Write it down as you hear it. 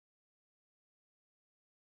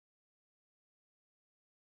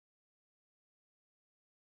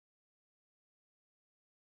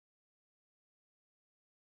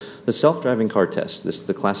the self-driving car test, this is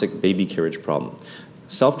the classic baby carriage problem.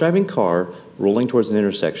 Self-driving car rolling towards an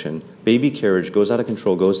intersection, baby carriage goes out of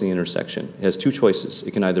control, goes to the intersection. It has two choices.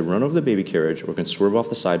 It can either run over the baby carriage or it can swerve off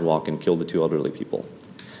the sidewalk and kill the two elderly people.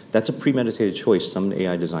 That's a premeditated choice some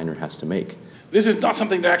AI designer has to make. This is not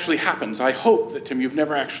something that actually happens. I hope that, Tim, you've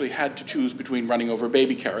never actually had to choose between running over a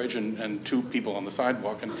baby carriage and two people on the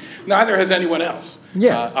sidewalk, and neither has anyone else.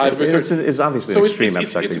 Yeah, it's obviously an extreme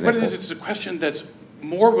abstract example. But it's a question that's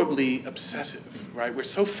morbidly obsessive, right? We're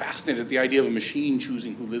so fascinated with the idea of a machine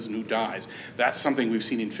choosing who lives and who dies. That's something we've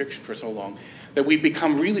seen in fiction for so long that we've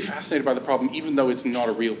become really fascinated by the problem, even though it's not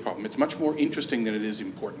a real problem. It's much more interesting than it is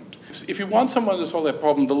important. If you want someone to solve that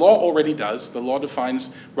problem, the law already does. The law defines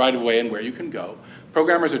right of way and where you can go.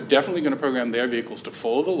 Programmers are definitely going to program their vehicles to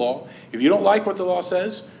follow the law. If you don't like what the law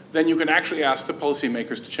says, then you can actually ask the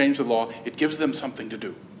policymakers to change the law. It gives them something to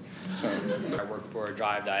do. I work for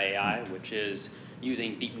Drive.ai, which is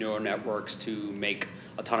using deep neural networks to make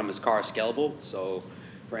autonomous cars scalable. So,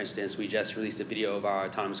 for instance, we just released a video of our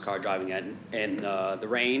autonomous car driving in the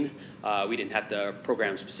rain. We didn't have to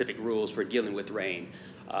program specific rules for dealing with rain.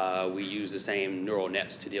 We use the same neural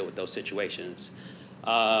nets to deal with those situations.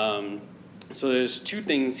 So there's two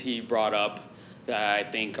things he brought up that I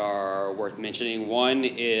think are worth mentioning. One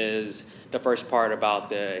is the first part about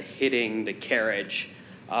the hitting the carriage.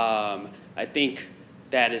 I think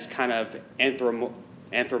that is kind of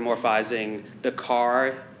anthropomorphizing the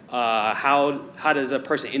car. How does a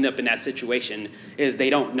person end up in that situation is they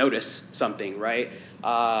don't notice something, right?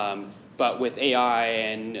 But with AI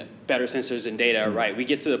and better sensors and data, right, we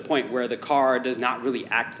get to the point where the car does not really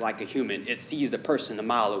act like a human. It sees the person a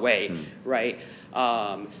mile away, right?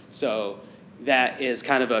 So that is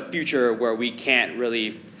kind of a future where we can't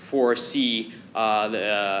really foresee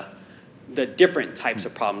the different types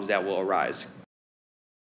of problems that will arise.